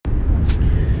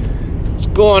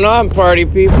going on, party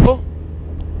people?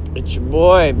 It's your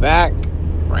boy back.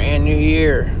 Brand new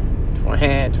year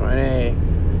 2020.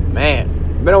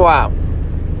 Man, been a while,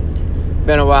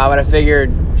 but I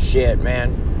figured, shit,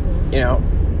 man,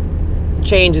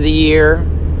 change of the year,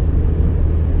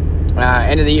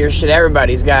 end of the year shit.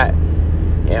 Everybody's got,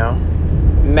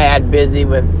 mad busy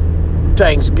with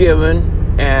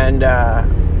Thanksgiving and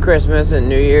Christmas and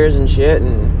New Year's and shit,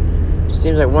 and it just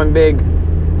seems like one big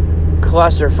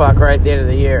clusterfuck right at the end of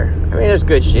the year. I mean, there's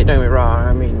good shit, don't get me wrong.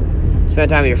 I mean, spend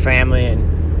time with your family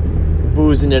and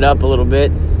boozing it up a little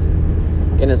bit,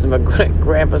 getting some of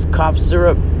Grandpa's cough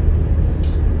syrup.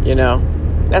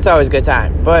 That's always a good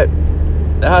time. But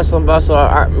the hustle and bustle,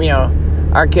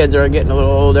 our kids are getting a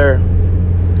little older.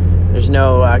 There's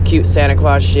no cute Santa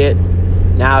Claus shit.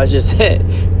 Now it's just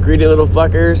greedy little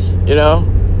fuckers,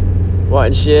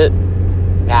 wanting shit.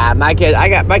 My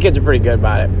kids are pretty good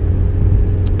about it.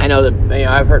 I know that,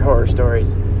 I've heard horror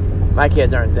stories. My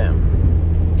kids aren't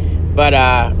them. But,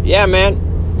 yeah, man.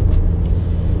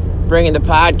 Bringing the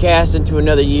podcast into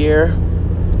another year.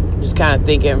 Just kind of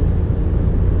thinking,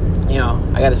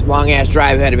 I got this long-ass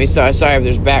drive ahead of me, so I'm sorry if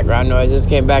there's background noise. I just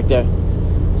came back to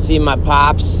see my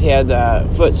pops. He had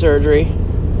foot surgery.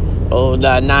 Old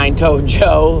nine-toed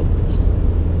Joe.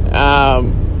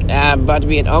 I'm about to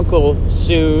be an uncle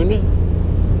soon.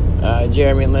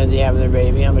 Jeremy and Lindsay having their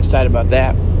baby. I'm excited about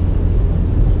that.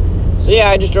 So yeah,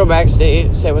 I just drove back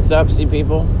to say what's up, see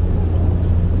people,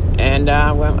 and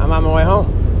I'm on my way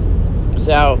home.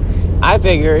 So I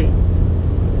figured,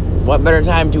 what better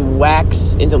time to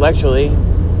wax intellectually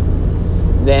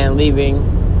than leaving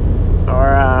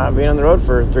or being on the road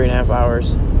for 3.5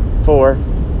 hours, 4.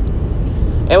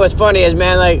 And what's funny is,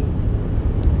 man,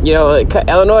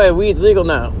 Illinois, weed's legal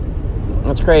now.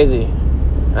 That's crazy.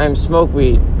 I'm smoke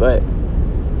weed, but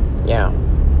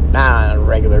not on a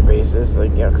regular basis.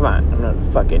 Come on, I'm not a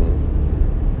fucking,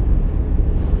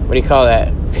 what do you call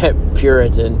that?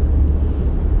 Puritan.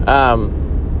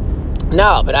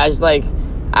 No, but I was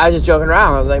just joking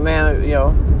around. I was like, man,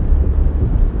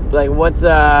 what's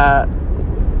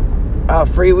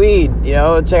free weed?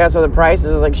 Check out some of the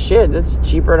prices. I was like, shit, that's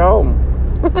cheaper at home.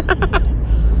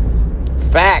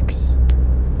 Facts.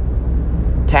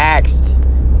 Taxed.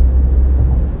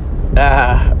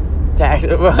 I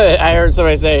heard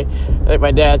somebody say, like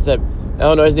my dad said,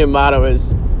 Illinois' new motto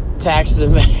is tax to the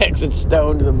max and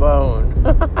stone to the bone.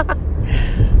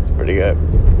 It's pretty good.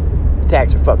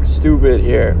 Tax are fucking stupid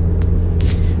here.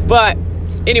 But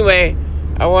anyway,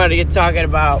 I wanted to get talking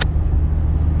about,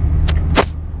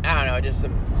 just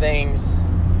some things,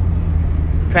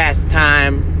 past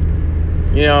time,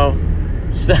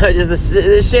 so just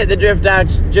the shit that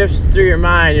drifts through your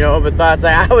mind, open thoughts.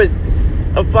 I'm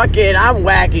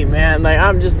wacky, man.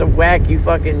 I'm just a wacky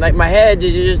fucking, my head,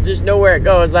 you just know where it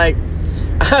goes.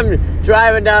 I'm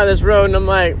driving down this road and I'm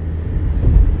like,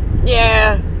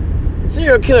 yeah,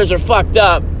 serial killers are fucked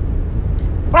up,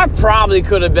 but I probably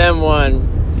could have been one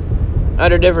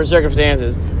under different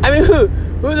circumstances. I mean, who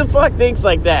the fuck thinks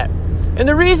like that? And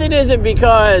the reason isn't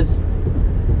because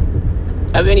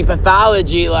of any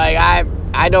pathology. I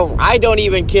don't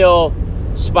even kill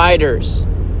spiders.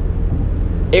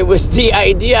 It was the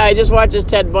idea. I just watched this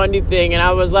Ted Bundy thing, and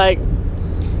I was like,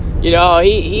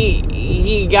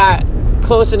 he got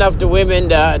close enough to women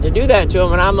to do that to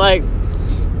him, and I'm like,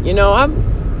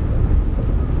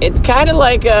 it's kind of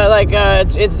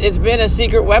it's been a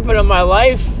secret weapon of my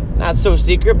life. Not so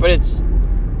secret, but it's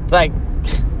like,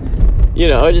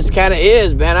 it just kind of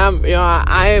is, man.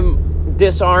 I am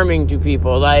disarming to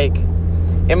people.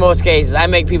 In most cases, I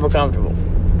make people comfortable.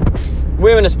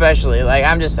 Women especially.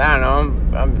 I'm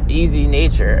easy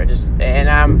nature. And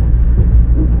I'm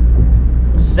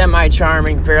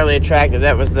semi-charming, fairly attractive.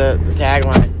 That was the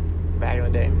tagline back in the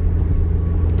day.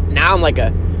 Now I'm like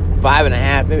a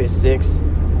 5.5, maybe a 6.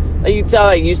 You can tell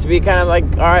I used to be kind of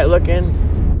alright looking.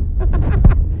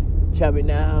 Chubby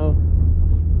now.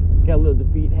 Got a little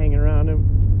defeat hanging around him.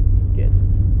 Just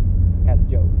kidding. That's a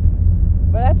joke.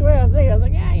 But that's the way I was thinking. I was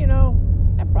like, yeah,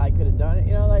 I probably could have done it.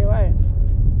 Why?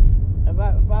 If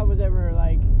I was ever,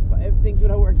 if things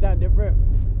would have worked out different,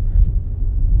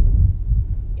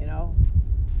 I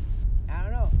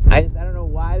don't know. I don't know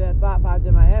why that thought popped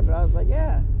in my head, but I was like,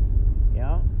 yeah,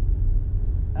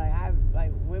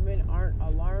 women aren't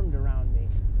alarmed around me.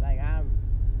 I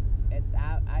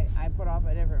put off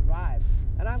a different vibe.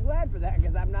 And I'm glad for that,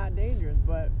 because I'm not dangerous,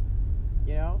 but,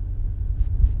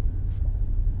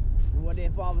 what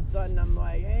if all of a sudden I'm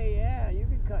like, hey, yeah, you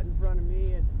could cut in front of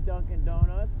me at Dunkin'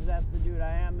 Donuts, because that's the dude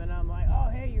I am, and I'm like, oh,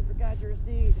 hey, you forgot your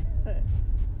receipt.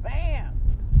 Bam!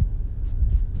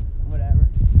 Whatever.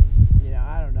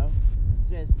 I don't know.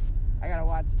 Just, I gotta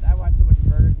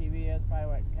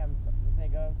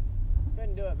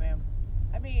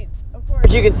mean, of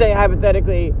course you could say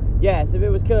hypothetically, yes, if it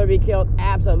was kill or be killed,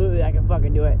 absolutely I can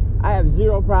fucking do it. I have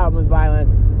zero problem with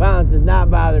violence. Violence does not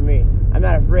bother me. I'm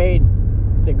not afraid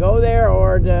to go there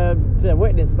or to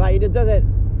witness. Like, it just doesn't.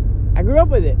 I grew up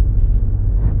with it.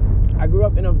 I grew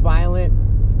up in a violent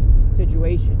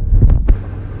situation.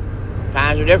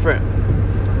 Times are different.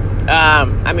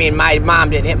 I mean, my mom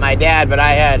didn't hit my dad, but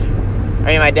my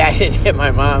dad didn't hit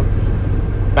my mom.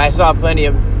 But I saw plenty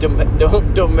of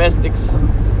domestics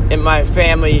in my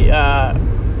family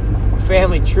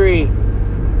tree,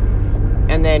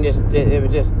 and then it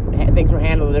was just things were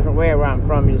handled a different way where I'm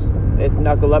from. It's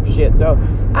knuckle up shit. So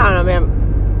I don't know,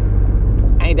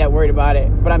 man. I ain't that worried about it.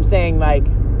 But I'm saying, like,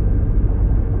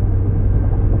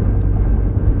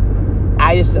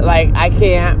 I just, like, I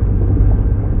can't.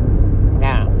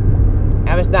 No,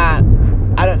 I'm just not.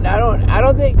 I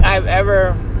don't think I've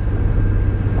ever.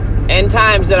 In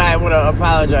times that I would have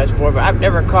apologized for, but I've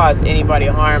never caused anybody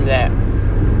harm that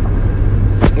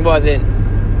wasn't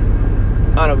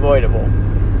unavoidable,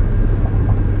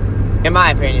 in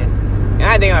my opinion. And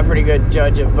I think I'm a pretty good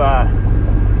judge of, I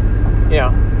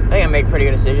think I make pretty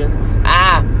good decisions.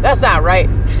 That's not right.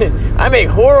 I make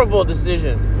horrible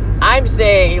decisions. I'm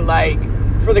saying, like,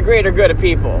 for the greater good of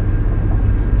people.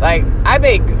 Like, I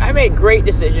make great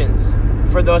decisions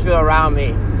for those people around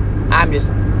me. I'm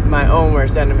just my own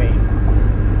worst enemy.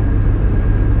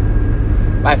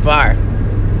 By far.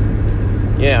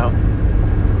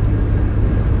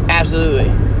 Absolutely.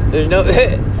 There's no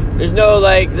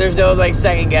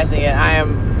second guessing it. I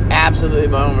am absolutely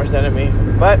my own worst enemy.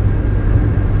 But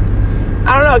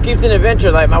I don't know, it keeps an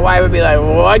adventure. Like, my wife would be like,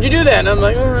 well, why'd you do that? And I'm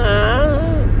like,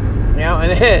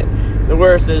 and then the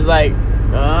worst is like,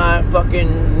 I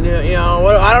fucking,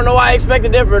 I don't know why I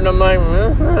expected different. I'm like,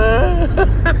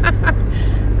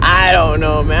 I don't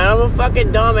know, man. I'm a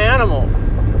fucking dumb animal.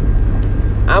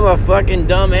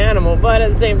 But at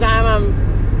the same time,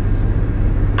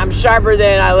 I'm sharper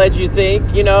than I let you think.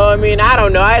 I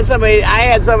don't know. I had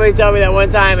somebody tell me that one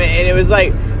time, and it was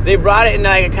like they brought it in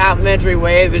like a complimentary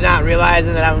way, but not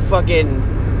realizing that I'm a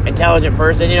fucking intelligent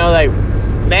person. Like,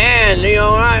 man, when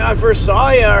I first saw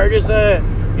you, or just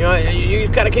you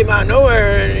kind of came out of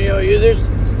nowhere, and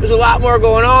there's a lot more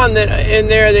going on in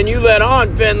there than you let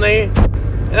on, Finley.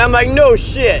 And I'm like, no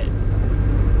shit,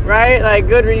 right? Like,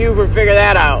 good for you for figuring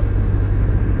that out.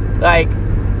 Like,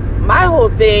 my whole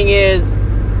thing is,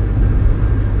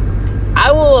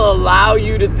 I will allow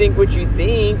you to think what you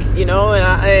think, and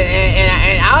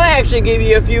I'll actually give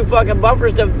you a few fucking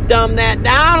buffers to dumb that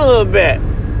down a little bit.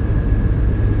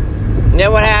 And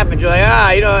then what happens? You're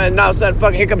like, and all of a sudden,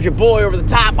 fucking, here comes your boy over the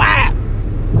top. Wow.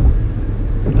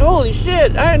 Holy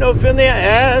shit, I didn't know Finley.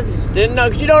 I just didn't know,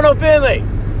 because you don't know Finley.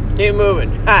 Keep moving.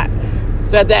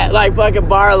 Set that like fucking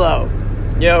Barlow.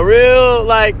 Real,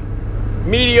 like,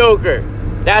 mediocre.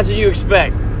 That's what you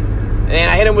expect. And then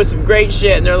I hit them with some great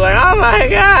shit, and they're like, oh my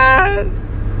god.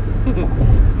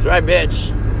 That's right,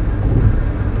 bitch.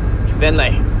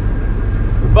 Finley.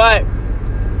 But,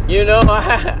 I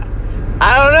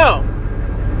don't know.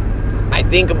 I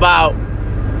think about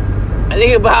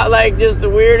like just the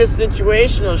weirdest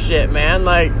situational shit, man.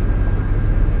 Like,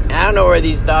 I don't know where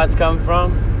these thoughts come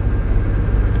from.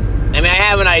 I mean, I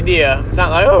have an idea. It's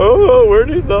not like, oh, where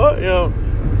do you thought,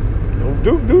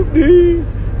 doop.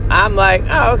 I'm like,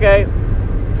 oh, okay.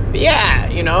 But yeah,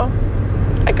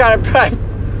 I kind of probably,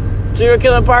 serial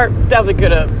killing part, definitely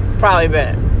could have probably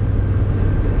been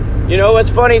it. What's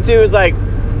funny too is like,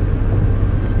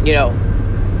 I don't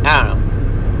know.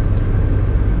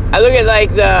 I look at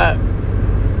like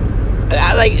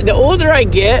the older I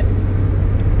get,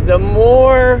 the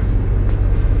more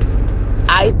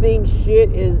I think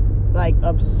shit is like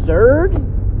absurd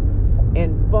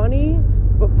and funny,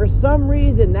 but for some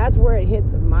reason that's where it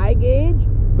hits my gauge,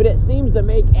 but it seems to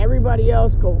make everybody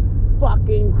else go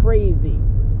fucking crazy.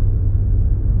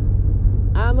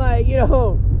 I'm like,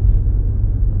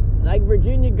 like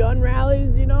Virginia gun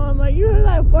rallies, I'm like,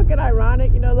 that fucking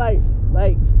ironic, how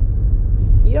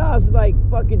like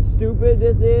fucking stupid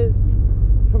this is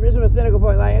from just from a cynical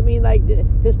point. Like, I mean, like,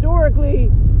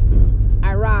 historically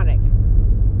ironic.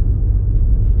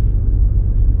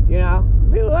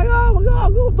 People are like, oh my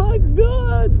god, go take a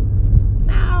gun.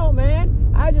 No,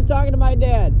 man. I was just talking to my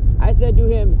dad. I said to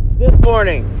him this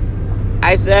morning,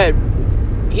 I said,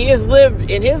 he has lived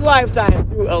in his lifetime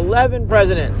through 11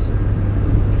 presidents,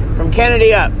 from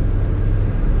Kennedy up.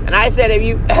 And I said, have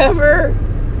you ever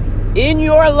in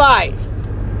your life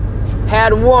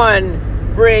had one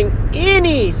bring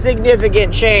any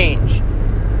significant change?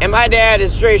 And my dad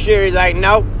is straight shooter. He's like,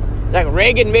 nope. Like,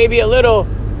 Reagan maybe a little,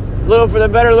 little for the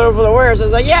better, little for the worse. I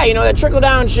was like, yeah, that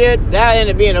trickle-down shit, that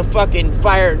ended up being a fucking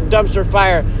dumpster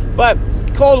fire. But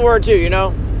Cold War too,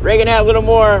 Reagan had a little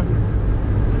more,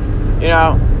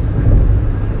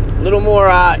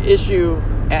 issue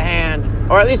at hand.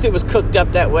 Or at least it was cooked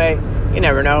up that way. You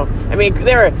never know. I mean,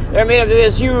 they're made up of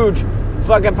this huge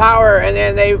fucking power, and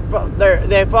then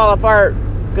they fall apart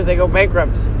because they go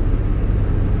bankrupt.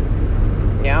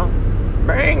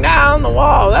 Bring down the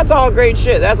wall. That's all great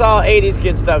shit. That's all 80s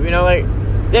kid stuff,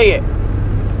 dig it.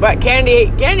 But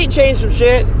Kennedy changed some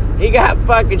shit. He got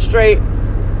fucking straight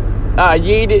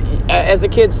yeeted, as the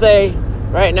kids say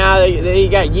right now. He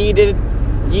got yeeted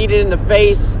in the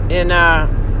face in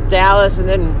Dallas, and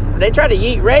then they tried to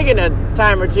yeet Reagan a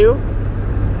time or two.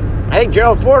 I think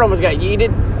Gerald Ford almost got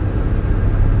yeeted.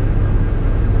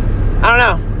 I don't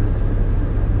know.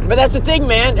 But that's the thing,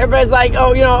 man. Everybody's like,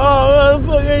 Trump.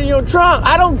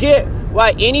 I don't get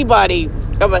why anybody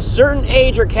of a certain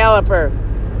age or caliber,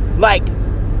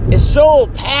 is so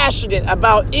passionate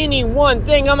about any one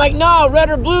thing. I'm like, no, red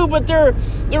or blue, but they're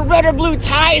red or blue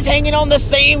ties hanging on the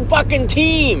same fucking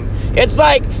team. It's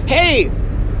like, hey,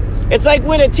 it's like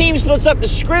when a team splits up to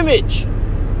scrimmage.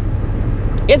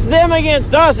 It's them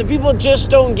against us, and people just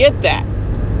don't get that.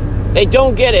 They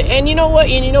don't get it. And you know what?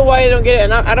 And you know why they don't get it?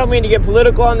 And I don't mean to get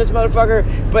political on this motherfucker,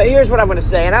 but here's what I'm going to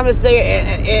say. And I'm going to say it,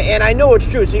 and I know it's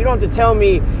true, so you don't have to tell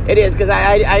me it is, because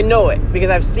I know it, because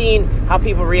I've seen how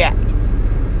people react.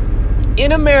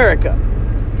 In America,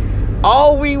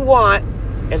 all we want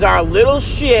is our little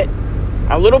shit,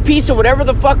 our little piece of whatever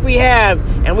the fuck we have,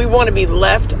 and we want to be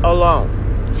left alone.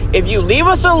 If you leave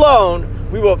us alone,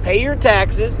 we will pay your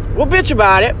taxes. We'll bitch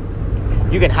about it.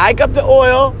 You can hike up the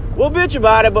oil. We'll bitch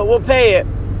about it, but we'll pay it.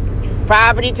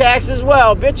 Property tax as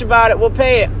well. Bitch about it. We'll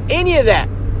pay it. Any of that.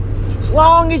 As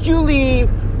long as you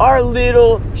leave our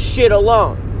little shit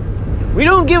alone. We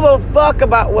don't give a fuck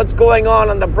about what's going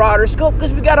on the broader scope,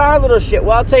 because we got our little shit.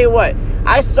 Well, I'll tell you what.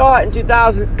 I saw it in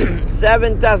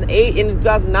 2007, 2008, into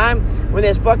 2009, when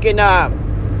this fucking,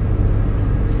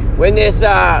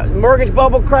 mortgage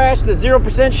bubble crashed, the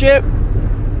 0% shit,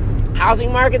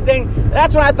 housing market thing.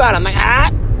 That's when I thought, I'm like,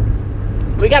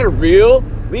 we got a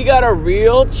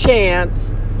real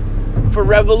chance for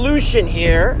revolution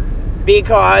here,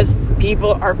 because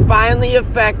people are finally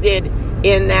affected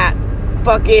in that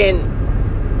fucking,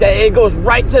 that it goes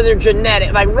right to their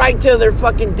genetic, right to their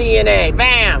fucking DNA.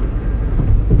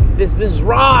 Bam! This is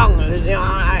wrong.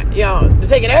 They're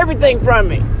taking everything from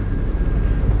me.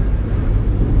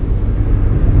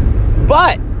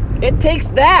 But it takes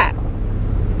that.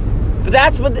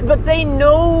 But they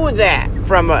know that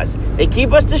from us. They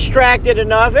keep us distracted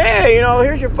enough. Hey,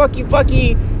 here's your fucky,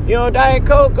 Diet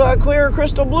Coke, clear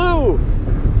crystal blue.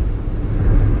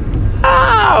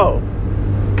 Oh,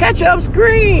 ketchup's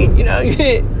green.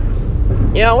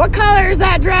 What color is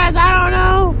that dress? I don't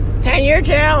know. 10-year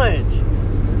challenge.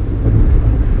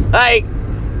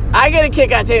 I get a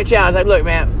kick out of 10-year challenge. Look,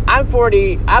 man, I'm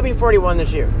 40. I'll be 41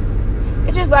 this year.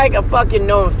 It's just like a fucking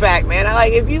known fact, man.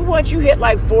 Once you hit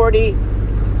 40,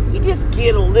 you just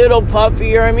get a little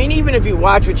puffier. I mean, even if you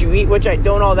watch what you eat, which I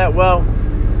don't all that well.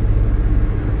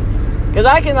 Because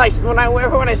I can, when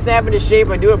I snap into shape,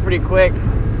 I do it pretty quick.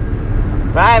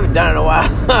 But I haven't done it in a while.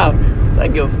 So I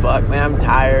give a fuck, man. I'm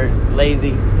tired,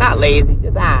 lazy. Not lazy,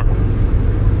 just, I don't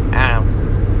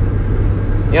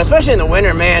know. Especially in the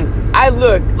winter, man. I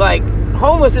look like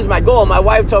homeless is my goal. My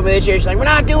wife told me this year, she's like, we're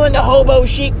not doing the hobo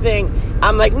chic thing.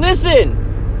 I'm like, listen,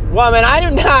 woman, I do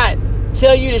not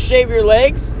tell you to shave your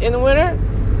legs in the winter.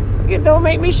 Don't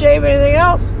make me shave anything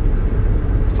else.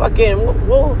 Fucking,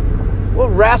 we'll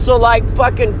wrestle like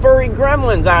fucking furry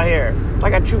gremlins out here.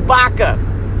 Like a Chewbacca.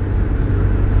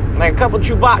 Like a couple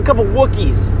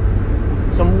Wookiees.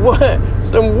 Some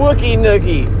Wookie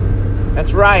nookie.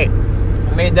 That's right.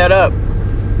 I made that up.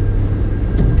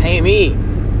 Pay me,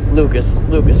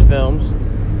 Lucasfilms.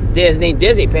 Disney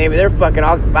pay me. They're fucking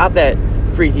all about that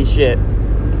freaky shit.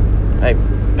 Like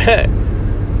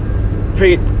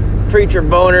preacher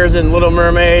boners and Little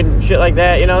Mermaid, shit like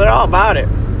that. They're all about it.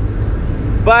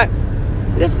 But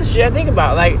this is shit I think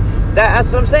about.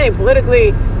 That's what I'm saying.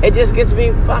 Politically, it just gets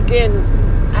me fucking.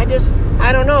 I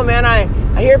don't know, man. I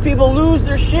hear people lose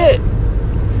their shit.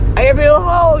 I hear people,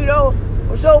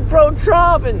 we're so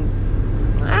pro-Trump, and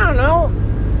I don't know.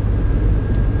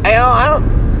 I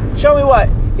don't. Show me what.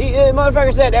 The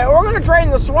motherfucker said, we're going to trade in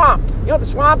the swamp. You know what the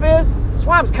swamp is?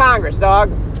 Swamp's Congress,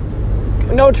 dog.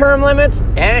 No term limits.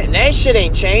 And that shit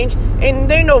ain't changed. And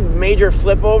there ain't no major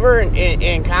flip over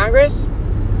in Congress.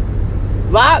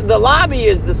 The lobby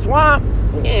is the swamp.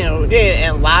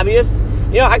 And lobbyists.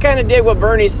 I kind of dig what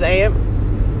Bernie's saying.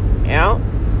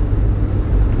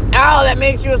 Oh, that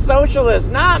makes you a socialist.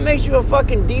 Nah, it makes you a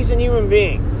fucking decent human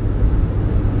being.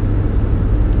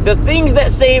 The things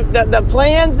that saved, the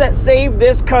plans that saved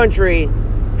this country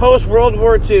post-World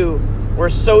War II were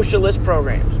socialist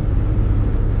programs.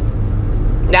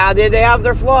 Now, did they have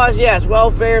their flaws? Yes.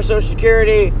 Welfare, Social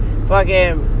Security,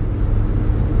 fucking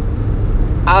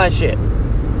all that shit.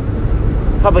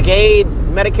 Public aid,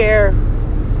 Medicare,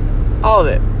 all of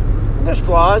it. There's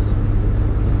flaws.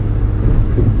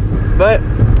 But,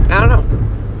 I don't know.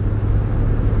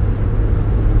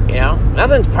 You know,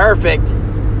 nothing's perfect.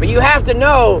 But you have to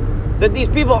know that these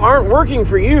people aren't working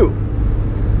for you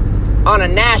on a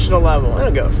national level. I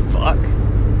don't give a fuck.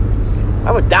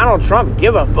 Why would Donald Trump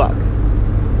give a fuck?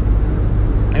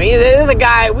 I mean, there's a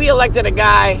guy, we elected a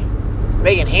guy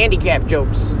making handicap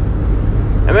jokes.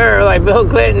 I remember, like, Bill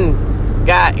Clinton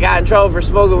got in trouble for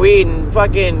smoking weed, and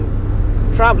fucking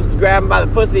Trump was grabbing by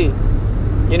the pussy,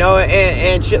 you know,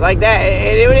 and shit like that.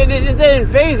 And it didn't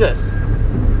faze us.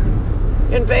 It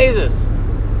didn't faze us.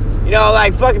 You know,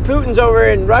 like, fucking Putin's over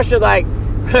in Russia, like,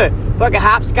 fucking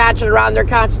hopscotching around their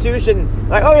constitution.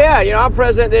 Like, oh, yeah, you know, I'm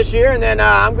president this year, and then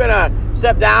I'm going to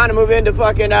step down and move into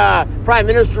fucking prime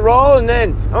minister role, and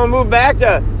then I'm going to move back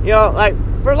to, you know, like,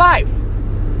 for life.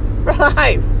 For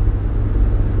life.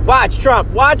 Watch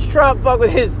Trump fuck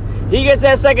with his, he gets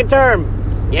that second term.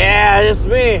 Yeah, this is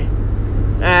me.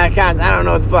 I don't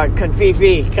know what the fuck,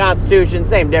 Confifi, Constitution,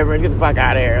 same difference, get the fuck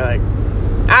out of here. Like,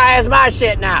 it's my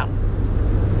shit now.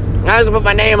 I just put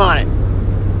my name on it.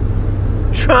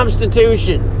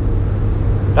 Trumpstitution.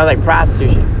 Sounds like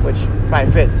prostitution, which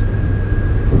probably fits.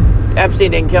 Epstein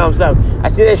didn't kill himself. I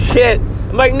see this shit.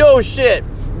 I'm like, no shit.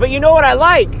 But you know what I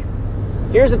like?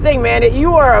 Here's the thing, man.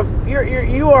 You are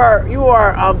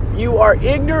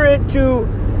ignorant to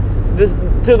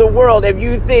the world if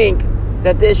you think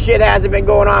that this shit hasn't been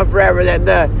going on forever. That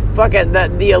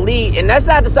the elite, and that's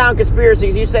not to sound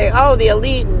conspiracies. You say, oh, the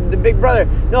elite, the Big Brother.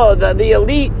 No, the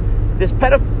elite, this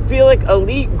pedophilic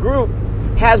elite group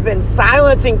has been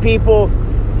silencing people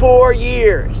for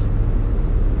years.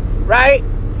 Right?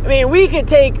 I mean, we could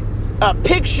take a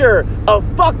picture of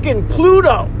fucking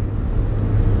Pluto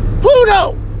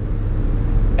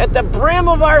at the brim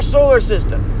of our solar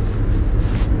system.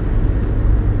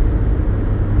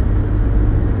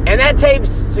 And that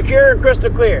tape's secure and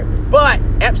crystal clear. But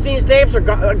Epstein's tapes are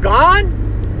gone?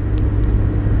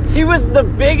 He was the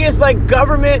biggest, like,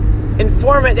 government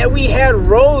informant that we had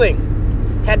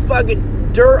rolling. Had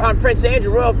fucking dirt on Prince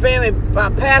Andrew, royal family,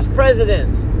 past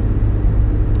presidents.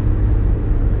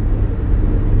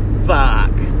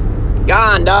 Fuck.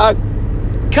 Gone, dog.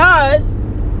 Because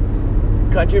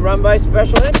country run by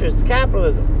special interests,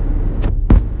 capitalism.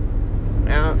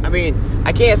 Now, I mean,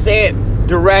 I can't say it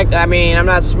direct. I mean, I'm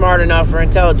not smart enough or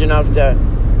intelligent enough to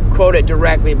quote it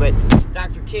directly, but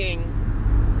Dr. King,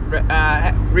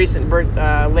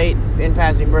 late in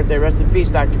passing birthday, rest in peace,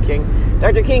 Dr. King.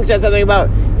 Dr. King said something about,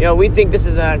 you know, we think this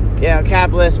is a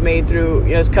capitalist made through,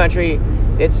 you know, this country.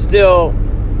 It's still,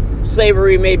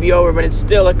 slavery may be over, but it's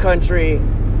still a country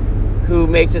who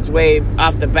makes its way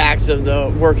off the backs of the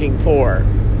working poor.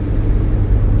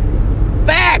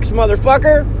 Facts,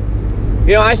 motherfucker.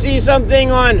 You know, I see something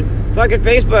on fucking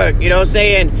Facebook, you know,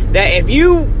 saying that if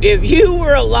you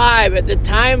were alive at the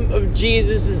time of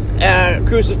Jesus'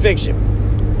 crucifixion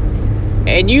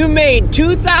and you made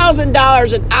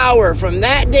 $2,000 an hour from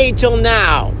that day till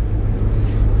now,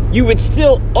 you would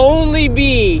still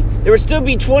there would still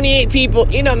be 28 people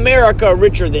in America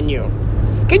richer than you.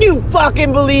 Can you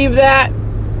fucking believe that?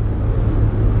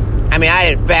 I mean, I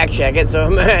didn't fact check it,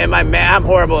 so I'm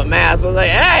horrible at math, so I was like,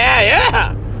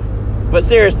 yeah. But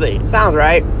seriously, it sounds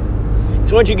right.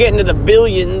 So once you get into the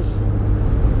billions,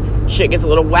 shit gets a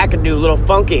little wackadoo, a little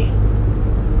funky.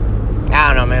 I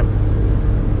don't know, man.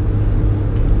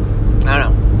 I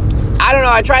don't know.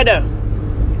 I try to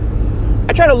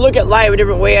look at life a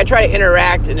different way. I try to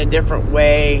interact in a different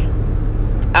way.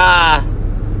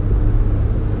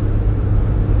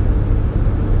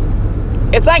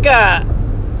 It's like a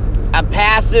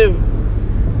passive.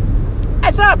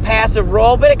 It's not a passive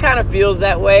role, but it kind of feels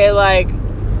that way. Like,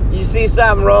 you see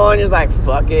something rolling, you're just like,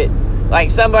 fuck it.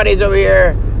 Like, somebody's over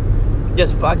here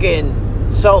just fucking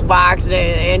soapboxing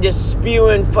and just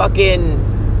spewing fucking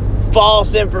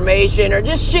false information or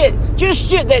just shit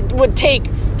that would take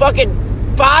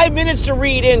fucking 5 minutes to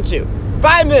read into.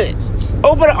 5 minutes.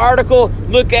 Open an article,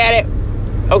 look at it.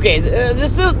 Okay,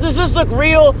 does this look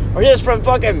real or just from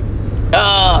fucking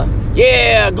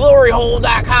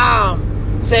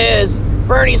gloryhole.com says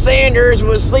Bernie Sanders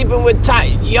was sleeping with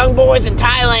young boys in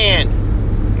Thailand.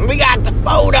 And we got the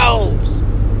photos.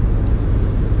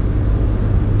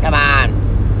 Come on.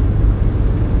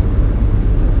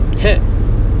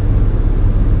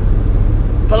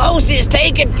 Pelosi is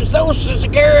taking from Social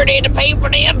Security to pay for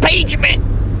the impeachment.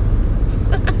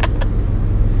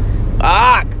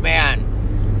 Fuck, man.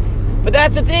 But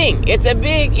that's the thing. It's a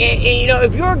big, and you know,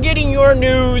 if you're getting your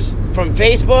news from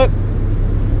Facebook,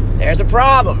 there's a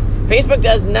problem. Facebook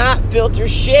does not filter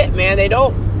shit, man. They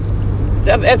don't.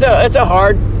 It's a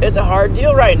hard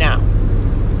deal right now.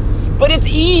 But it's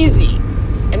easy.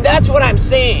 And that's what I'm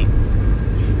saying.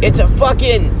 It's a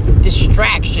fucking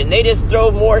distraction. They just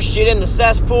throw more shit in the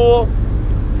cesspool.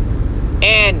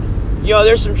 And, you know,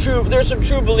 there's some true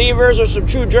believers or some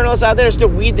true journalists out there that still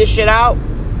weed this shit out.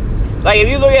 Like, if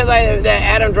you look at, like, that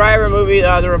Adam Driver movie,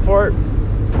 The Report,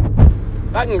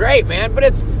 fucking great, man, but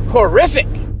it's horrific.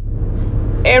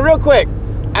 And real quick,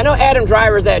 I know Adam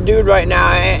Driver's that dude right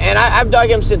now, and I've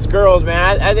dug him since Girls,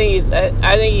 man. I think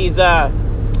he's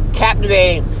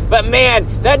captivating. But man,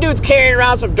 that dude's carrying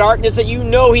around some darkness that he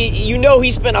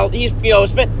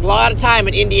spent a lot of time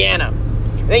in Indiana.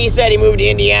 I think he said he moved to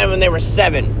Indiana when they were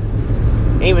 7.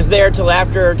 And he was there till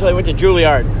he went to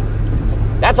Juilliard.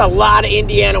 That's a lot of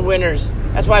Indiana winters.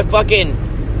 That's why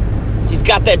he's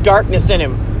got that darkness in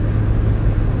him.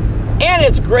 And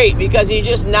it's great because he's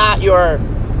just not your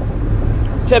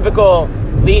typical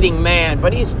leading man,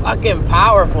 but he's fucking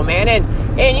powerful, man.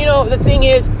 And you know, the thing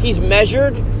is, he's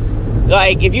measured.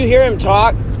 Like, if you hear him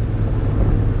talk,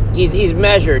 he's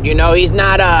measured, you know. He's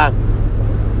not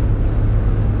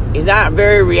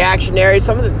very reactionary.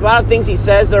 A lot of things he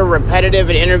says are repetitive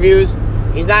in interviews.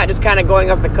 He's not just kind of going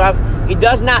off the cuff. He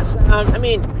does not sound, I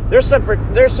mean, there's some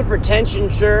pretension,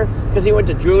 sure, because he went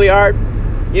to Juilliard.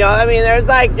 You know, I mean, there's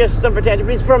like just some pretension,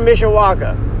 but he's from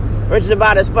Mishawaka, which is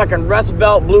about as fucking Rust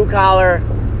Belt, blue collar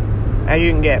as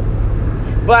you can get.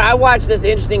 But I watched this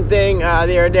interesting thing the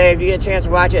other day. If you get a chance to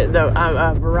watch it, the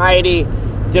Variety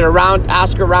did a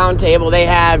Oscar roundtable. They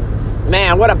had,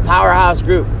 man, what a powerhouse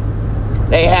group.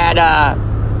 They had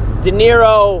De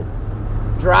Niro,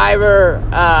 Driver,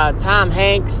 Tom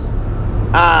Hanks,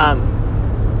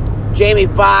 Jamie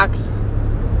Foxx,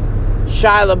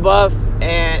 Shia LaBeouf,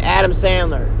 and Adam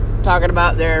Sandler talking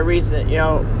about their recent, you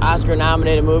know,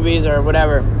 Oscar-nominated movies or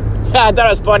whatever. I thought it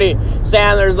was funny.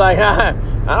 Sandler's like, I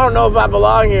don't know if I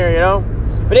belong here, you know.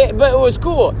 But it was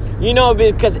cool, you know,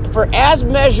 because for as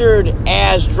measured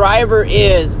as Driver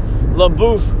is,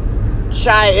 LaBeouf,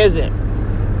 Shia isn't.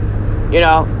 You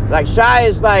know, like Shia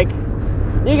is like,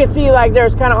 you can see like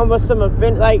there's kind of almost some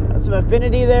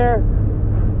affinity there.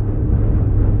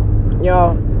 You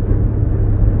know,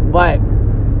 but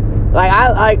like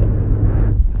I've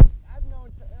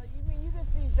known. You can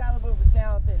see Shia LaBeouf was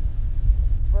talented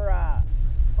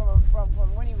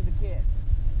from when he was a kid.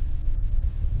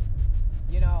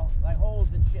 You know, like Holes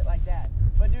and shit like that.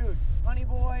 But dude, Honey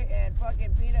Boy and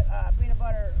fucking Peanut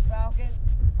Butter Falcon,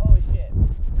 holy shit.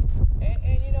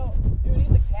 And you know, dude,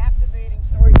 he's a captivating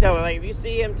storyteller. Like if you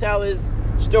see him tell his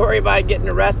story about getting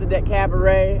arrested at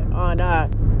Cabaret on I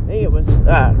think it was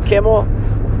Kimmel,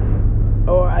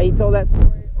 or he told that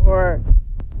story, or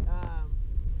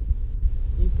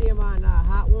you see him on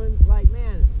Hot Ones, like,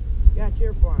 man, you gotta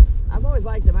cheer for him. I've always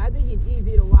liked him. I think he's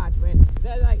easy to watch, man.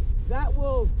 That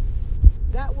will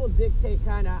dictate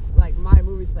kind of like my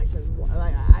movie selection.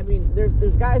 Like, I mean,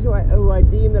 there's guys who I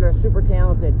deem that are super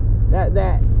talented, that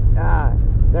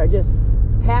are just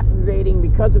captivating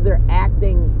because of their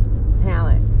acting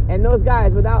talent. And those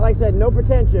guys, without, like I said, no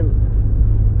pretension,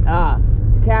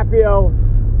 DiCaprio,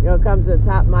 you know, comes to the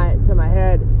top of my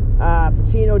head.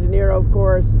 Pacino, De Niro, of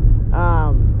course.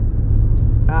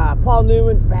 Paul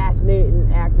Newman,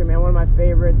 fascinating actor, man, one of my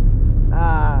favorites.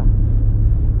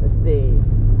 Let's see.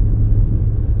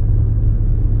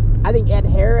 I think Ed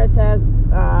Harris has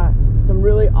some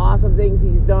really awesome things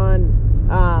he's done.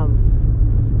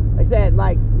 Like I said,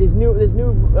 like this new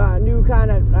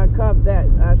kind of cup that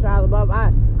Shia LaBeouf.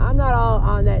 I'm not all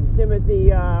on that Timothy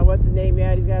what's his name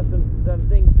yet. He's got some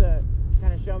things to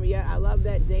kind of show me yet. I love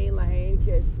that Dane Lehane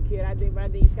kid. I think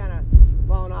he's kind of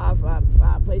fallen off.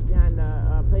 Place Beyond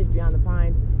the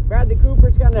Pines. Bradley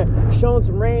Cooper's kind of shown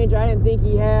some range I didn't think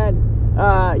he had.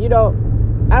 You know,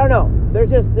 I don't know. There's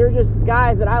just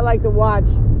guys that I like to watch.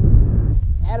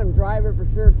 Adam Driver for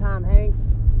sure. Tom Hanks.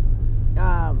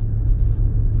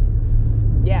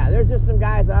 Yeah, there's just some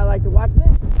guys that I like to watch.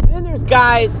 Then there's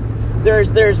guys.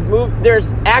 There's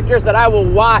actors that I will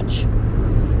watch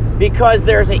because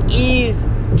there's an ease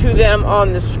to them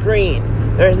on the screen.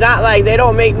 There's not like they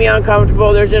don't make me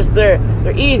uncomfortable. They're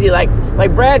easy. Like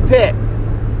Brad Pitt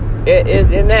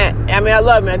is in that. I mean, I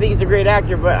love him. I think he's a great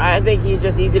actor, but I think he's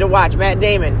just easy to watch. Matt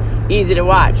Damon, easy to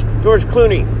watch. George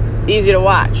Clooney, easy to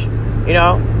watch. You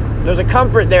know, there's a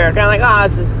comfort there. Kind of like,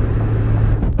 this is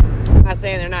not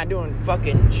saying they're not doing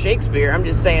fucking Shakespeare. I'm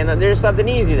just saying that there's something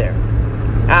easy there.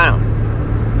 I don't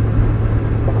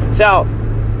know. So,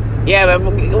 yeah,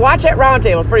 but watch that round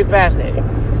table. It's pretty fascinating.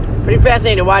 Pretty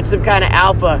fascinating to watch some kind of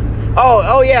alpha.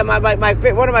 Oh yeah, one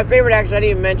of my favorite actors I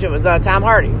didn't even mention was Tom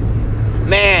Hardy.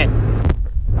 Man,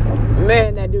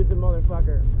 that dude's a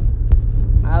motherfucker.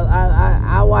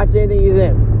 I'll watch anything he's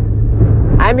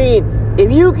in. I mean,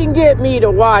 if you can get me to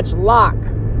watch Locke,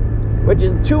 which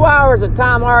is 2 hours of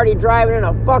Tom Hardy driving in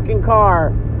a fucking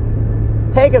car,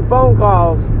 taking phone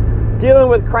calls, dealing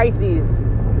with crises,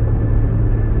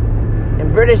 in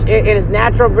his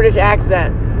natural British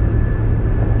accent.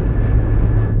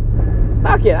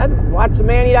 Fuck it, I'd watch the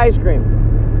man eat ice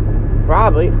cream.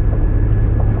 Probably.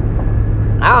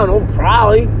 I don't know,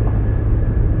 probably.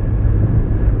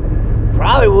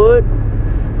 Probably would.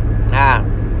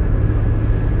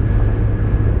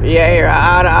 Yeah, here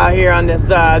out here on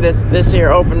this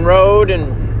here open road,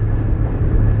 and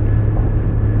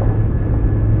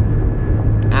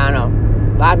I don't know.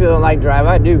 A lot of people don't like drive.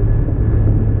 I do.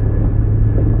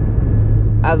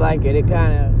 I like it. It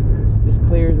kind of just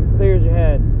clears your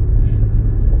head.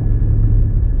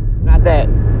 Not that.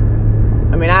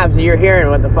 I mean, obviously you're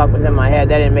hearing what the fuck was in my head.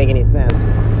 That didn't make any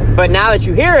sense. But now that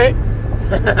you hear it,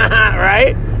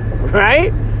 right?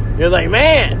 You're like,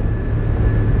 man,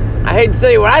 I hate to tell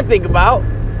you what I think about.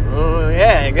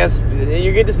 Yeah, I guess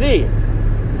you get to see.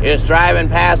 You're just driving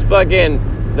past fucking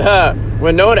the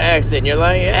Winona exit, and you're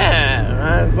like,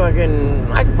 yeah,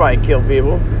 I could probably kill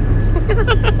people.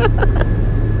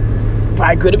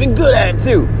 Probably could have been good at it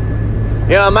too.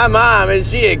 You know, my mom, and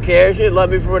she didn't care. She'd love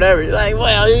me for whatever. She's like,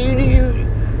 well,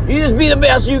 you just be the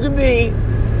best you can be.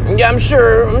 Yeah, I'm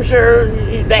sure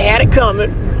they had it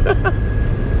coming.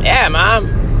 Yeah, Mom,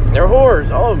 they're whores.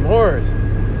 All of them whores.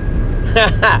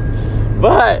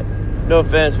 But, no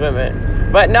offense,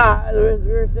 women. But no,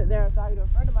 we were sitting there talking to a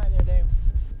friend of mine the other day.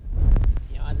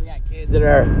 You know, as we got kids that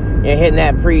are, you know, hitting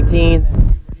that preteen,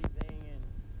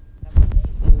 that puberty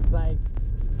thing, and it's like,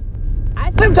 I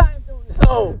sometimes don't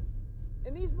know.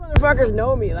 And these motherfuckers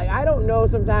know me. Like, I don't know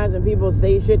sometimes when people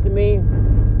say shit to me,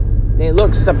 they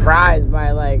look surprised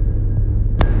by, like,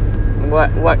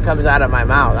 what comes out of my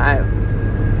mouth. I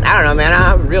don't know, man.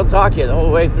 I'm real talk here the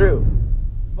whole way through.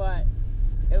 But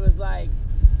it was like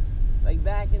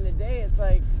back in the day, it's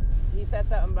like, he said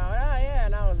something about, oh, yeah,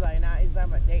 and I was like, nah, he's talking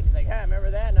about dating. He's like, hey,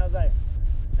 remember that? And I was like,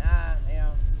 nah, you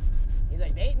know. He's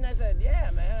like, dating? I said,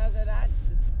 yeah, man. I said, I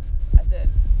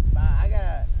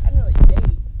didn't really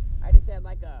date. I just had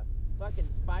like a fucking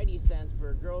spidey sense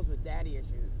for girls with daddy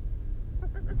issues.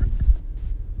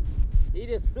 He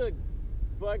just looked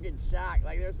fucking shocked.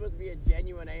 Like, there's supposed to be a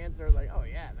genuine answer. Like, oh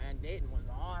yeah, man, dating was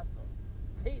awesome.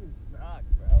 Dating sucked,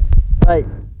 bro. Like,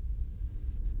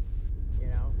 you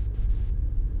know,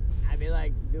 I'd be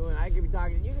like I could be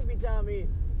talking, you could be telling me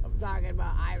I'm talking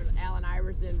about Allen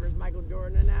Iverson versus Michael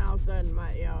Jordan, and now all of a sudden,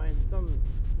 and some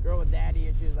girl with daddy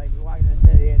issues, like, walking in the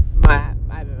city, and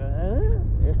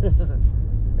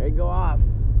they'd go off.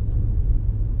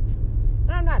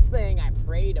 And I'm not saying I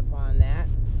preyed upon that.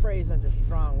 Pray is such a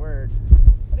strong word.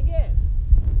 But again,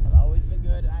 I've always been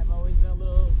good. I've always been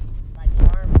my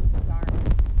charm is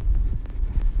disarming.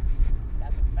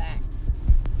 That's a fact.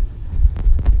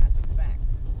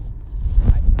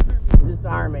 My charm is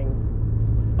disarming.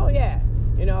 Oh yeah,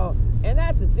 you know, and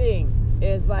that's the thing,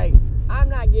 is like, I'm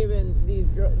not giving these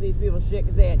people shit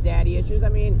because they had daddy issues. I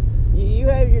mean, you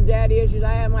have your daddy issues.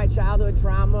 I have my childhood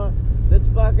trauma. That's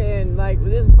fucking, like,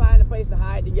 this is find a place to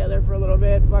hide together for a little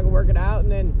bit, fucking work it out,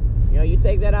 and then, you know, you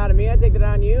take that out of me, I take that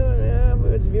out on you, and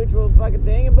it's a mutual fucking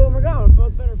thing, and boom, we're gone. We're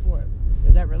both better for it.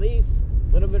 There's that release,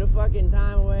 a little bit of fucking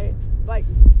time away. Like,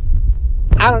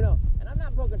 I don't know. And I'm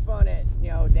not poking fun at, you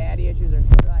know, daddy issues or,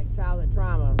 like, childhood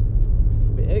trauma,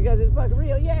 because it's fucking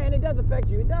real. Yeah, and it does affect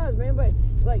you. It does, man, but,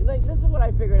 like this is what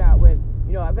I figured out with,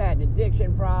 you know, I've had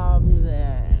addiction problems,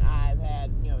 and I've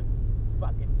had, you know,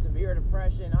 fucking severe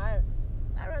depression. I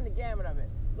run the gamut of it.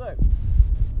 Look,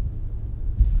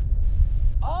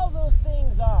 all those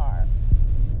things are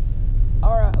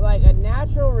like a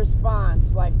natural response,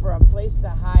 like, for a place to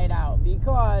hide out,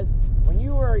 because when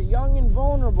you were young and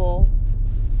vulnerable,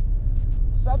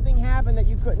 something happened that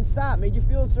you couldn't stop, made you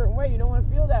feel a certain way. You don't want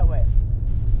to feel that way.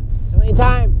 So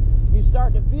anytime you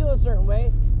start to feel a certain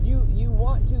way, you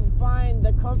want to find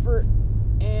the comfort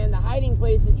and the hiding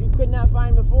place that you could not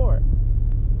find before.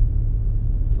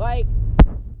 Like,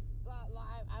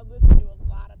 I listen to a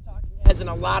lot of talking heads and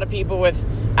a lot of people with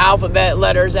alphabet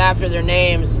letters after their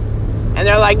names, and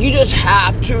they're like, you just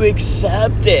have to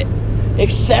accept it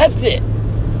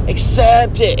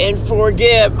and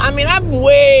forgive. I mean, I'm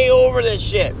way over this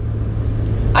shit.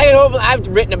 I've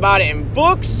written about it in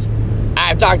books.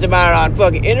 I've talked about it on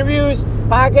fucking interviews,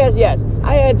 podcasts. Yes,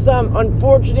 I had some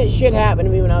unfortunate shit happen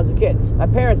to me when I was a kid. My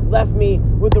parents left me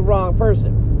with the wrong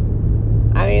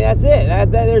person. I mean, that's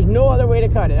it. There's no other way to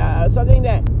cut it. Something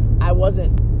that I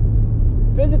wasn't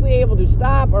physically able to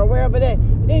stop or aware of, but it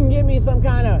didn't give me some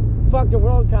kind of fuck the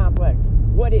world complex.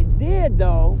 What it did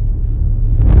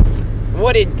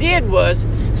was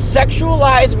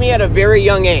sexualize me at a very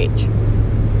young age.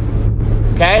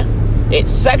 Okay? It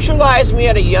sexualized me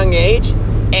at a young age,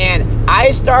 and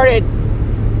I started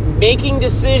making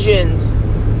decisions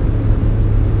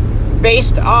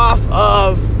based off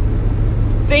of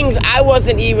things I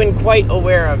wasn't even quite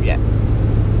aware of yet.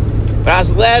 But I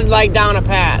was led like down a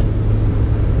path.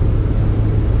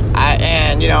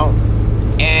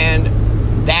 And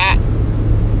that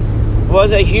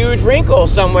was a huge wrinkle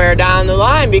somewhere down the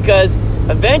line, because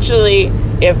eventually,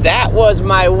 if that was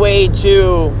my way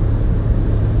to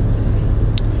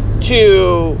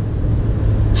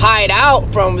hide out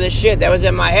from the shit that was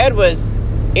in my head, was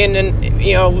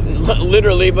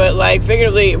literally, but like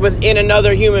figuratively, within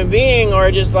another human being, or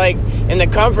just like in the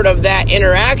comfort of that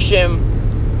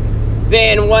interaction,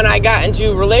 then when I got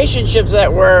into relationships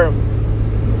that were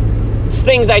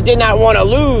things I did not want to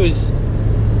lose,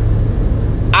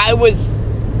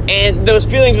 and those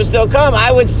feelings would still come, I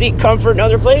would seek comfort in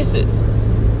other places.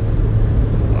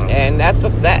 And that's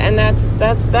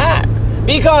that.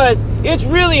 Because it's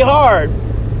really hard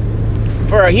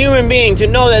for a human being to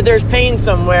know that there's pain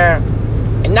somewhere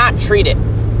and not treat it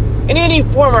in any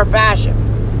form or fashion,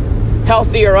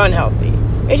 healthy or unhealthy.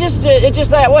 It's just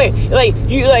that way.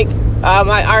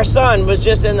 Our son was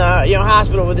just in the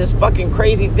hospital with this fucking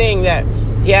crazy thing that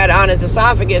he had on his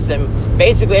esophagus, and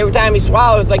basically every time he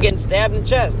swallowed, it's like getting stabbed in the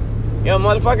chest.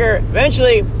 Motherfucker.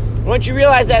 Eventually, once you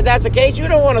realize that that's the case, you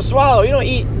don't want to swallow. You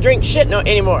don't drink shit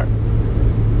anymore,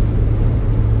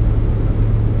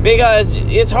 because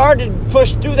it's hard to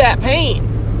push through that pain,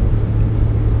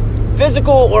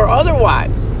 physical or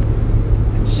otherwise.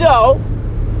 So,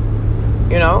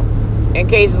 in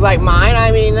cases like mine,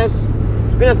 I mean, it's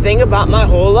been a thing about my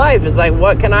whole life. It's like,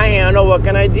 what can I handle? What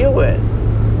can I deal with?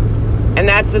 And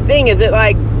that's the thing, is it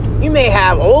like, you may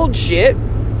have old shit.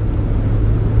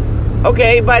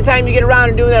 Okay, by the time you get around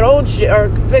to doing that old shit,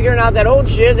 or figuring out that old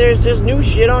shit, there's just new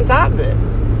shit on top of it.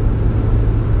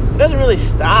 It doesn't really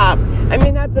stop. I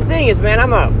mean, that's the thing, is, man,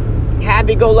 I'm a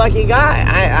happy-go-lucky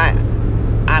guy.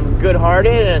 I'm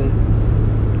good-hearted and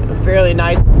a fairly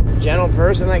nice, gentle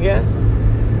person, I guess.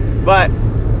 But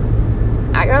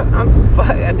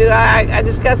I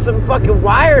just got some fucking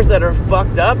wires that are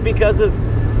fucked up because of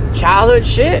childhood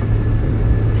shit.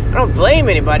 I don't blame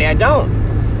anybody. I don't.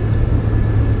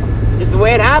 Just the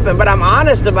way it happened. But I'm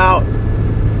honest about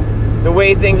the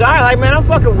way things are. Like, man, I'm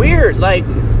fucking weird. Like,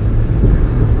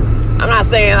 I'm not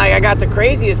saying like I got the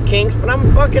craziest kinks, but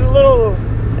I'm fucking a little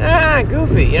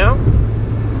goofy,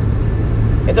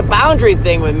 It's a boundary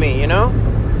thing with me,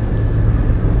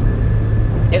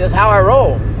 It is how I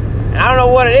roll. And I don't know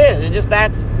what it is. I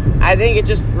think it's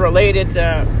just related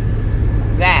to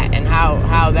that and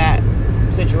how that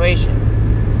situation.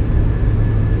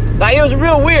 Like, it was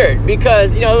real weird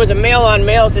because, it was a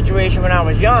male-on-male situation when I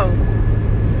was young.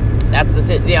 That's the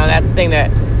thing that,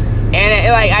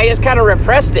 and I just kind of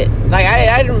repressed it. Like,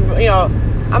 I didn't,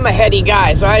 I'm a heady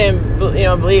guy, so I didn't,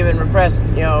 believe in repressed,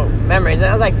 memories. And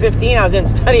I was like 15, I was in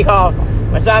study hall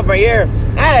my sophomore year.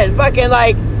 I had a fucking,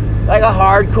 like a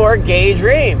hardcore gay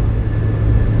dream.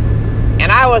 And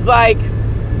I was like,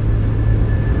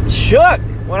 shook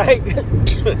when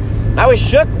I was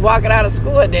shook walking out of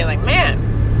school that day, like, man,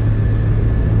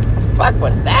 the fuck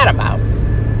was that about?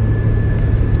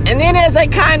 And then as I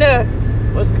kind of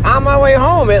was on my way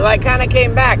home, it like kind of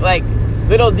came back, like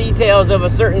little details of a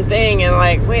certain thing, and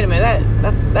like, wait a minute,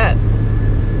 that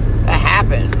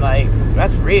happened, like,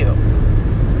 that's real.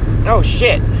 Oh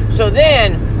shit. So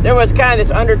then there was kind of this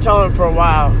undertone for a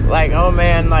while, like, oh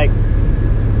man, like,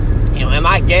 am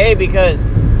I gay because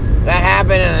that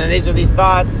happened and these are these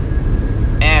thoughts?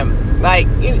 And like,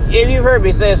 if you've heard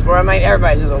me say this before, I mean,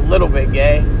 everybody's just a little bit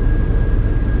gay.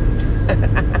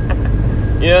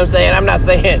 You know what I'm saying? I'm not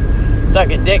saying suck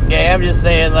a dick gay. I'm just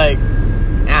saying, like,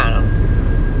 I don't know.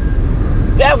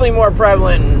 Definitely more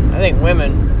prevalent in, I think,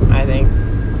 women,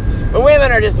 But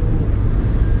women are just,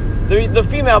 the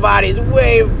female body is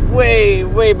way, way,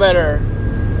 way better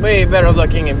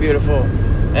looking and beautiful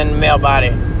than the male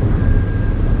body.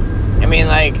 I mean,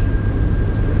 like,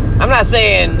 I'm not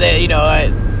saying that,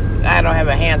 I don't have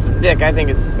a handsome dick. I think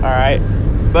it's alright.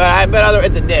 But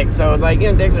it's a dick. So, like,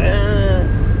 dicks are,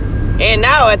 and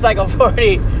now it's like a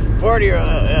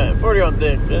 40-year-old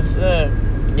dick. It's,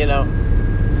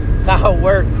 That's how it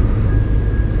works.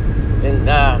 And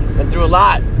been through a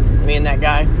lot, me and that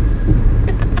guy.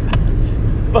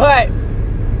 But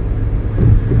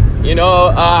you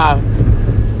know,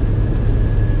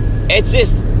 it's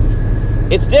just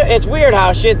it's weird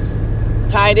how shit's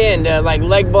tied in to, like,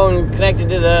 leg bone connected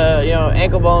to the, you know,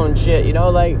 ankle bone and shit, you know,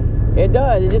 like, it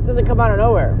does. It just doesn't come out of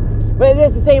nowhere. But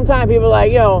at the same time, people,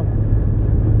 like, you know,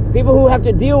 people who have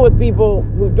to deal with people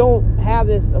who don't have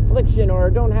this affliction or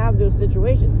don't have those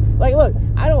situations. Like, look,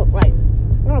 I don't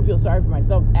feel sorry for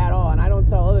myself at all, and I don't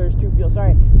tell others to feel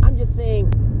sorry. I'm just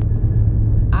saying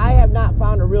I have not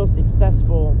found a real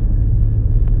successful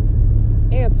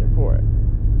answer for it.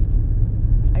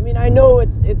 I mean, I know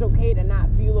it's okay to not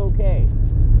feel okay,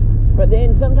 but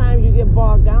then sometimes you get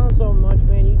bogged down so much,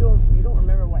 man, you don't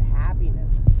remember what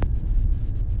happiness,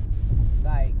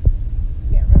 like,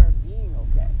 you can't remember being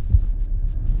okay.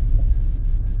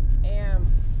 And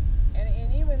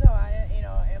even though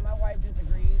and my wife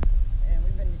disagrees, and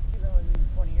she's been with me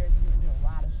for 20 years, she's been doing a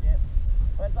lot of shit,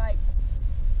 but it's like,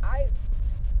 I've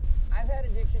had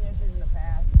addiction issues in the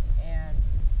past, and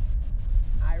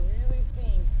I really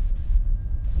think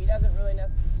she doesn't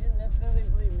necessarily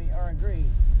believe me or agree.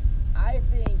 I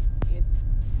think it's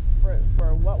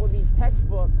for what would be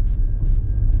textbook.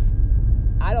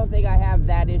 I don't think I have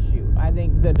that issue. I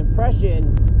think the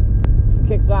depression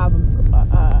kicks off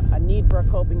a need for a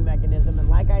coping mechanism, and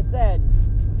like I said,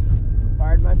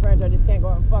 pardon my French, I just can't go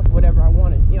out and fuck whatever I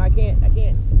wanted. You know, I can't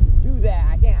do that.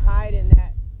 I can't hide in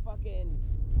that fucking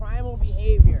primal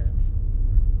behavior.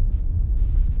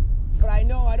 But I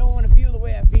know I don't want to feel the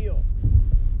way I feel.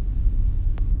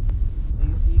 So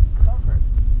you seek comfort.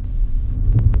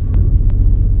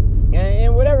 And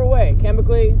in whatever way,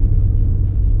 chemically,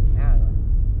 I don't know.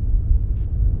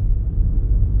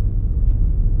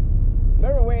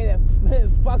 Whatever way that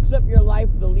fucks up your life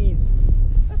the least.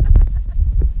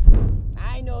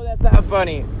 I know that's not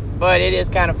funny, but it is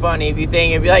kind of funny if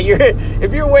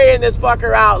you're weighing this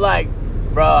fucker out, like,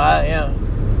 bro,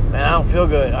 man, I don't feel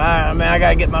good. I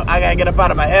gotta get up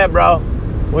out of my head, bro.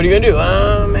 What are you gonna do?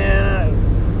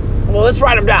 Man, well, let's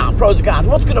write them down. Pros and cons.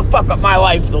 What's gonna fuck up my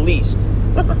life the least?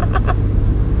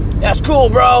 That's cool,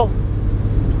 bro.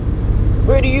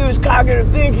 Way to use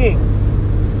cognitive thinking.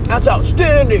 That's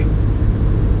outstanding.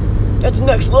 That's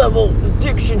next level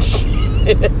addiction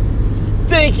shit.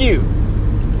 Thank you.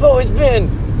 I've always been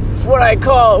what I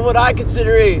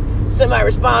consider a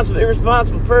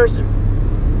irresponsible person.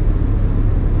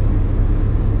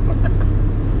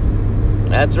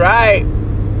 That's right.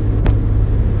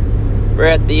 We're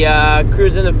at the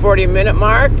cruising the 40-minute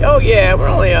mark. Oh yeah, we're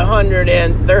only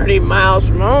 130 miles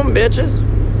from home, bitches.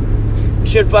 We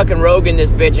should fucking Rogan this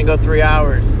bitch and go 3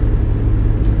 hours.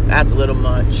 That's a little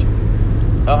much.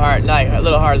 A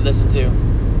little hard to listen to.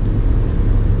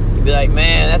 You'd be like,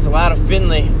 man, that's a lot of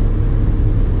Finley.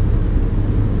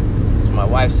 That's what my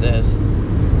wife says.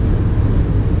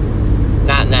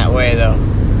 Not in that way, though.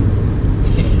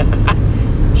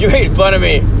 She made fun of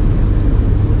me.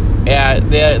 Yeah, we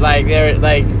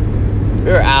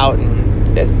were out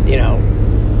and just, you know,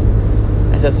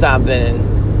 I said something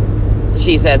and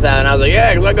she said something and I was like,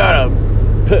 yeah, 'cause I got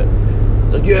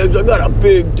a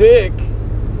big dick.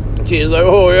 And she's like,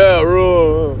 oh yeah,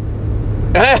 bro.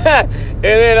 And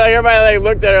then like everybody like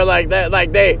looked at her like that,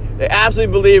 like they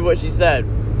absolutely believed what she said.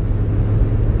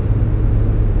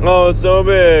 Oh, it's so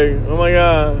big. Oh my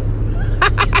god.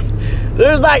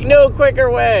 There's like no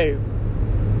quicker way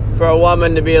for a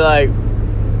woman to be like,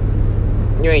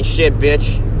 you ain't shit,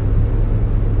 bitch.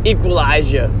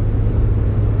 Equalize you.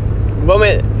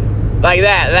 Woman like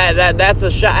that's a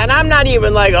shot. And I'm not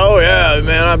even like, oh yeah,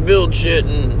 man, I build shit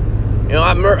and you know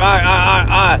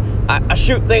I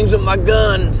shoot things with my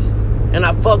guns and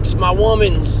I fucks my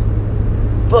womans.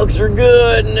 Fucks are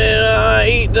good and then I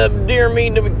eat the deer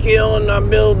meat that we kill and I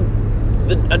build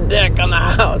a deck on the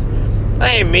house.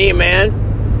 That ain't me, man.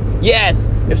 Yes,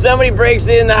 if somebody breaks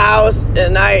in the house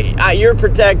and you're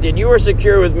protected, you are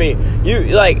secure with me.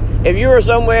 You like if you were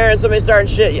somewhere and somebody's starting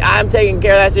shit, I'm taking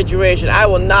care of that situation. I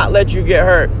will not let you get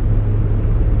hurt.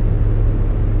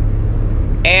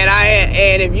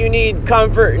 And if you need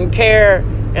comfort and care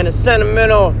and a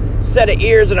sentimental set of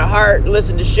ears and a heart to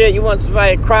listen to shit you want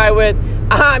somebody to cry with,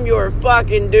 I'm your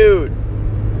fucking dude.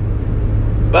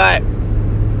 But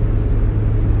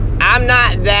I'm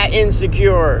not that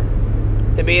insecure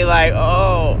to be like,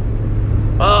 I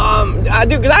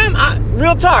do, because I'm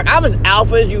real talk, I'm as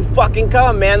alpha as you fucking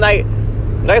come, man. Like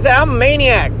I said, I'm a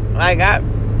maniac. Like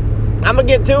I'm gonna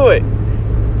get to it.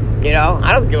 You know,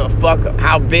 I don't give a fuck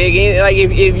how big anything. Like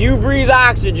if you breathe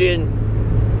oxygen,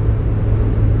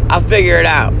 I'll figure it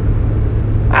out.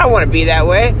 I don't want to be that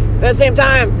way. But at the same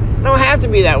time, I don't have to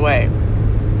be that way.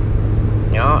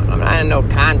 You know, I'm not in no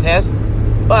contest.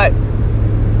 But,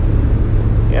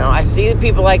 you know, I see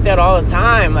people like that all the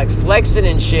time, like flexing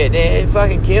and shit. It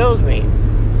fucking kills me.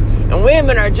 And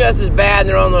women are just as bad in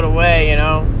their own little way, you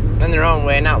know? In their own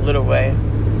way, not little way.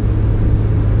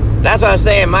 That's what I'm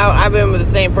saying. I've been with the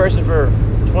same person for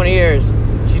 20 years.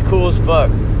 She's cool as fuck.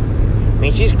 I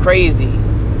mean, she's crazy.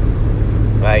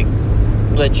 Like,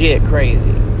 legit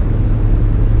crazy.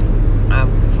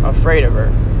 I'm afraid of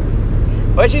her.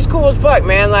 But she's cool as fuck,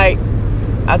 man. Like,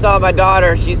 I was telling my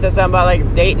daughter, she said something about,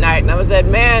 like, date night. And I said,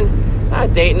 man, it's not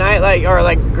a date night, like, or,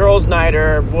 like, girls' night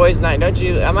or boys' night. Don't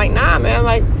you? I'm like, nah, man.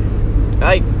 Like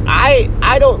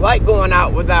I don't like going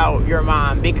out without your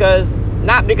mom because...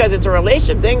 Not because it's a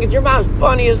relationship thing, because your mom's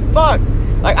funny as fuck.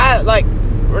 Like,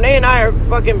 Renee and I are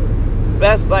fucking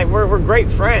best, like, we're great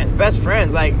friends, best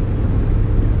friends. Like,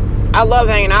 I love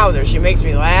hanging out with her. She makes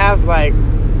me laugh. Like,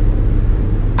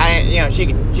 she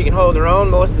can hold her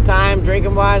own most of the time,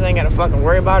 drinking wise. I ain't gotta fucking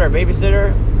worry about her,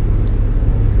 babysitter.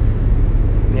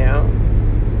 You know?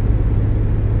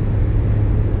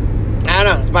 I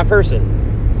don't know, it's my person.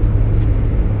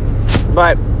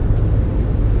 But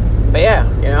yeah,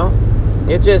 you know?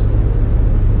 It's just,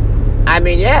 I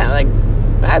mean, yeah, like,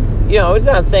 you know, it's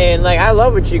not saying, like, I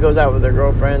love when she goes out with her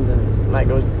girlfriends and, like,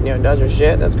 goes, you know, does her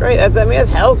shit. That's great. That's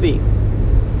healthy.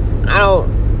 I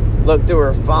don't look through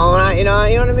her phone, you know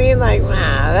what I mean? Like, nah,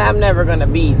 I'm never gonna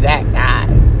be that guy.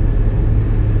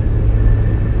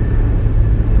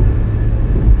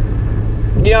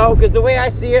 You know, because the way I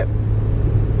see it,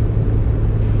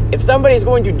 if somebody's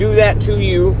going to do that to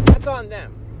you, that's on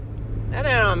them. That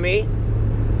ain't on me.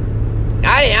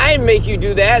 I didn't make you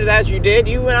do that. That's what you did.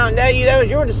 You went out and that was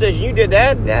your decision. You did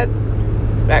that.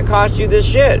 That cost you this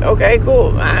shit. Okay,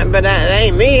 cool. But that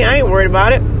ain't me. I ain't worried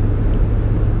about it.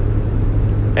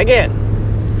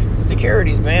 Again,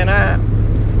 securities, man. I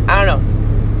don't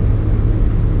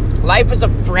know. Life is a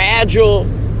fragile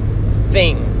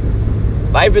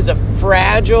thing. Life is a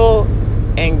fragile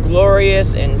and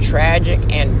glorious and tragic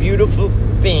and beautiful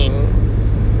thing.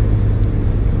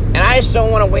 And I just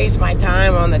don't want to waste my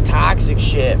time on the toxic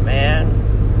shit,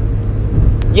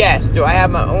 man. Yes, do I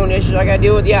have my own issues I gotta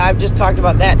deal with? Yeah, I've just talked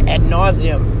about that ad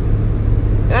nauseum.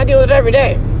 And I deal with it every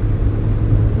day.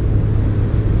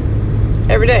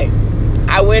 Every day.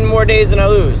 I win more days than I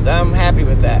lose. I'm happy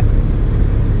with that.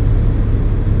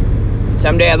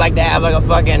 Someday I'd like to have, like, a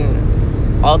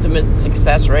fucking ultimate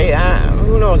success rate.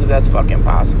 Who knows if that's fucking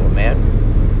possible, man.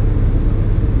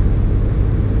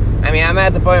 I mean, I'm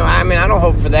at the point where, I don't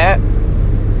hope for that.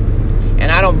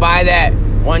 And I don't buy that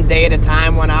 1 day at a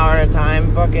time, 1 hour at a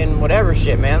time, fucking whatever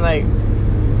shit, man. Like,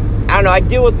 I don't know, I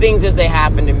deal with things as they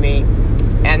happen to me.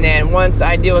 And then once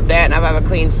I deal with that and I have a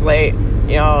clean slate,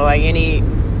 you know, like any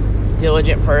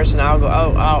diligent person,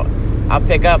 I'll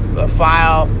pick up a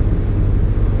file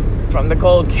from the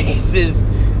cold cases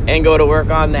and go to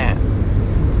work on that.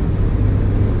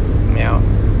 You know,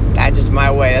 that's just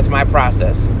my way. That's my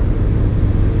process.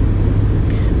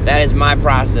 That is my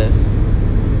process.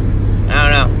 I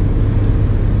don't know.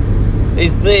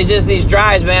 These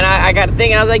drives, man. I got to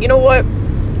thinking. I was like, you know what?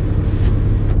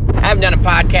 I haven't done a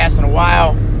podcast in a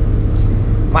while.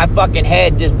 My fucking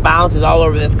head just bounces all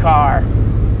over this car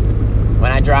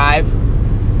when I drive.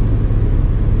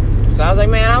 So I was like,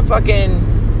 man, I'll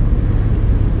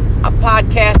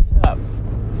podcast it up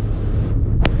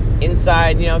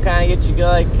inside. You know, kind of get you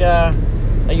like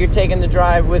you're taking the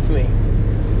drive with me.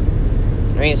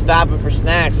 I ain't stopping for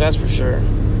snacks, that's for sure.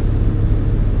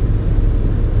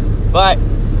 But,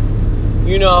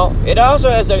 you know, it also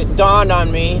has dawned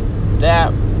on me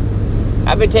that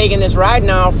I've been taking this ride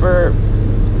now for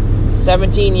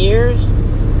 17 years.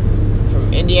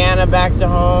 From Indiana back to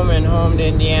home and home to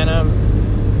Indiana.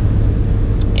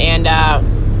 And,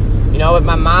 you know, with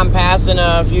my mom passing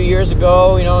a few years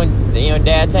ago, you know, and, you know,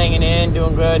 Dad's hanging in,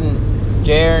 doing good, and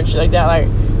Jer and shit like that. Like,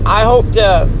 I hope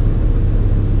to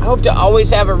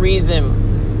always have a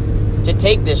reason to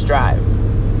take this drive.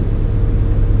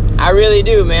 I really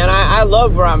do, man. I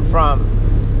love where I'm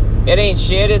from. It ain't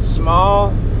shit. It's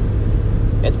small.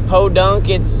 It's podunk.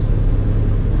 It's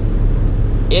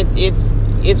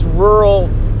rural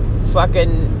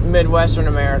fucking Midwestern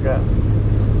America.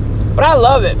 But I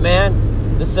love it,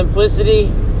 man. The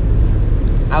simplicity.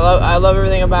 I love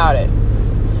everything about it.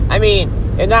 I mean,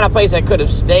 it's not a place I could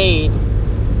have stayed.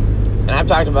 And I've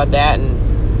talked about that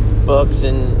in books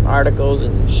and articles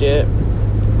and shit.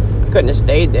 I couldn't have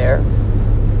stayed there.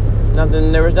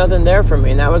 There was nothing there for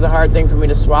me, and that was a hard thing for me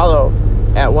to swallow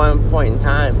at one point in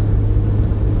time.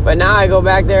 But now I go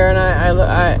back there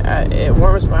and it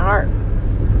warms my heart.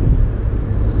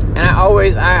 And And I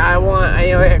always, I want,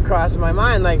 you know, it crosses my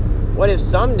mind, like, what if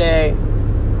someday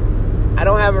I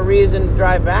don't have a reason to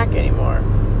drive back anymore?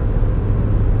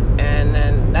 And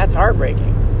then that's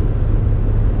heartbreaking.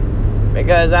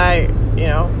 Because I'd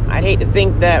hate to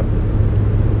think that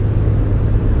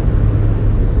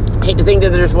there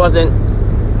just wasn't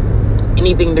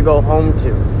anything to go home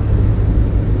to.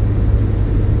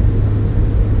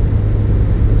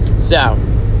 So,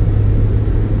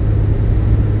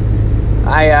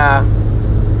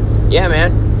 yeah,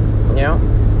 man, you know,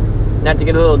 not to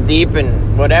get a little deep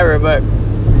and whatever, but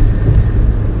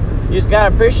you just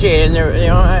gotta appreciate it. And there, you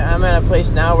know, I'm at a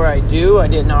place now where I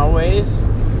didn't always,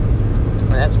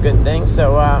 and that's a good thing.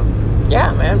 So,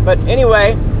 yeah, man. But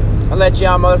anyway, I'll let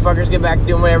y'all motherfuckers get back to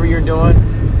doing whatever you're doing.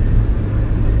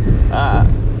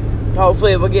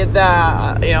 Hopefully we'll get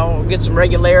get some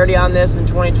regularity on this in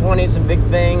 2020, some big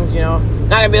things, you know.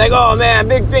 Not gonna be like, oh man,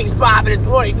 big things popping in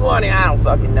 2020. I don't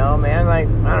fucking know, man. Like,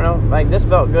 I don't know. Like, this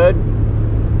felt good.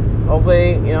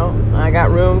 Hopefully, you know, I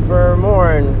got room for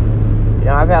more. And, you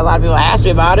know, I've had a lot of people ask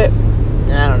me about it.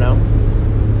 And I don't know.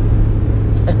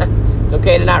 It's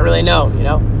okay to not really know, you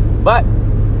know. But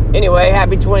anyway,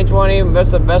 happy 2020.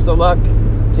 Best of luck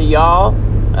to y'all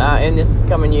in this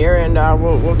coming year, and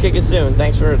we'll kick it soon.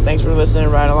 Thanks for listening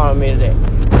right along with me today.